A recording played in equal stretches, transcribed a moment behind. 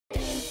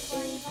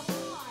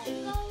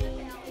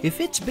If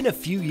it's been a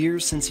few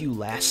years since you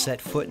last set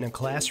foot in a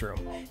classroom,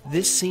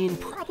 this scene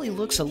probably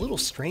looks a little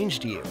strange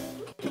to you.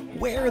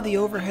 Where are the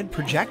overhead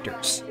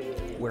projectors?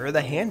 Where are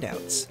the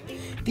handouts?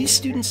 These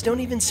students don't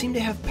even seem to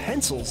have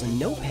pencils and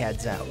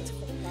notepads out.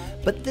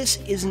 But this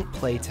isn't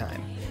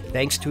playtime.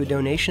 Thanks to a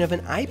donation of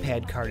an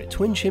iPad card at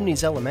Twin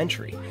Chimneys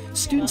Elementary,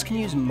 students can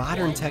use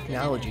modern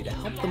technology to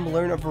help them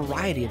learn a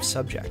variety of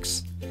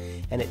subjects.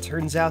 And it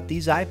turns out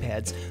these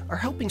iPads are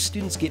helping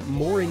students get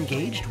more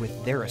engaged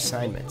with their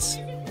assignments.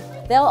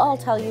 They'll all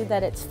tell you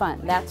that it's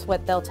fun. That's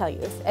what they'll tell you.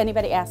 If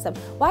anybody asks them,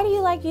 why do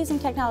you like using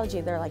technology?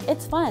 They're like,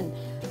 it's fun.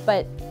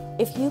 But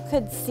if you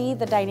could see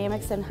the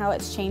dynamics and how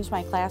it's changed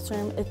my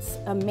classroom, it's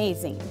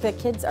amazing. The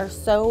kids are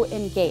so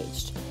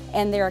engaged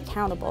and they're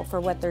accountable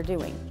for what they're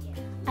doing.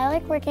 I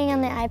like working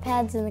on the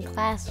iPads in the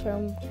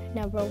classroom.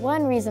 Number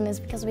one reason is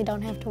because we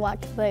don't have to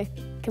walk to the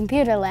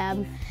computer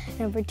lab.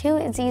 Number two,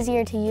 it's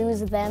easier to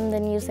use them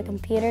than use the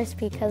computers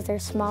because they're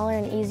smaller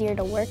and easier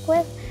to work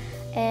with.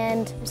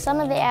 And some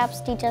of the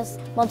apps teach us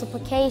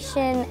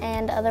multiplication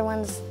and other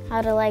ones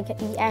how to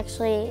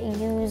actually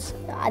use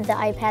the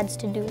iPads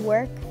to do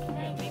work.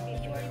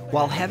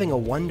 While having a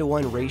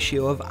 1-to-1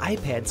 ratio of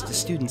iPads to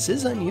students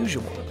is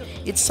unusual,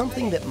 it's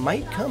something that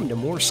might come to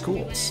more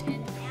schools.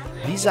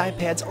 These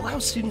iPads allow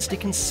students to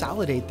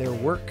consolidate their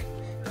work,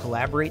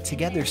 collaborate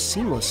together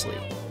seamlessly,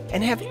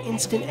 and have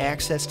instant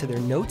access to their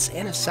notes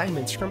and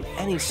assignments from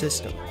any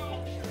system.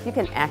 You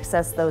can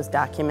access those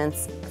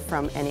documents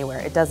from anywhere.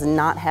 It does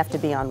not have to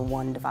be on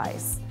one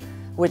device,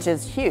 which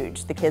is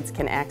huge. The kids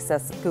can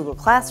access Google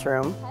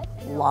Classroom,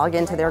 log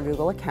into their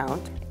Google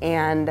account,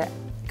 and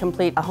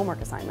complete a homework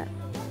assignment.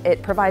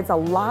 It provides a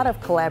lot of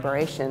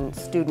collaboration,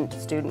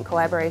 student-to-student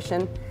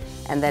collaboration,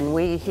 and then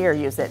we here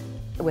use it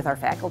with our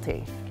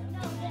faculty.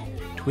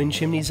 Twin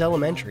Chimneys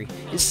Elementary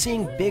is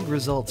seeing big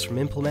results from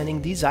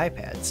implementing these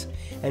iPads,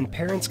 and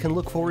parents can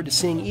look forward to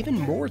seeing even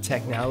more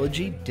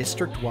technology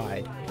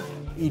district-wide.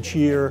 Each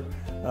year,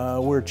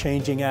 we're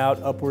changing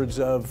out upwards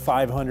of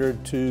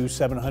 500 to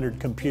 700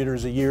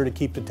 computers a year to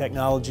keep the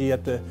technology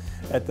at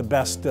the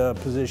best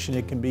position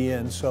it can be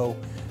in. So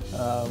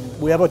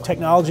we have a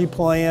technology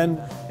plan,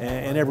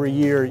 and every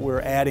year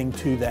we're adding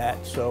to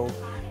that. So,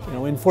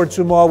 in Fort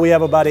Sumal we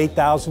have about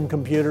 8,000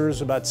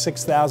 computers, about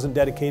 6,000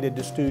 dedicated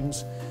to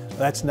students.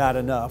 That's not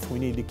enough. We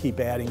need to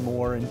keep adding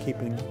more and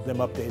keeping them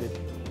updated.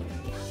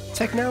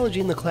 Technology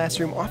in the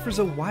classroom offers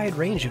a wide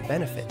range of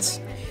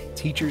benefits.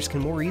 Teachers can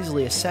more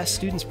easily assess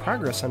students'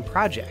 progress on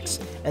projects,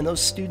 and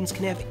those students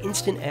can have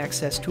instant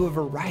access to a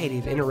variety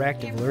of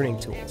interactive learning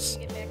tools.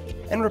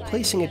 And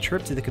replacing a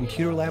trip to the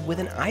computer lab with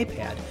an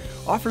iPad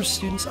offers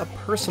students a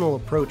personal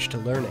approach to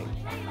learning.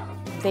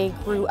 They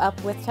grew up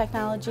with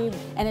technology,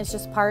 and it's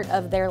just part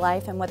of their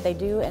life and what they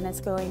do, and it's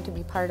going to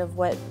be part of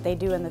what they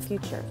do in the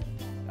future.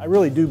 I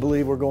really do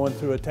believe we're going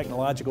through a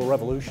technological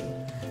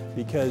revolution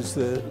because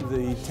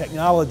the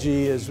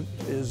technology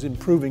is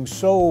improving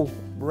so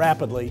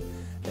rapidly,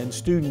 and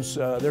students,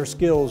 their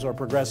skills are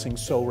progressing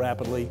so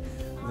rapidly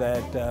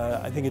that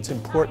I think it's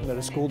important that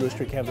a school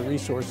district have the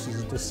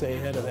resources to stay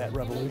ahead of that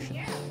revolution.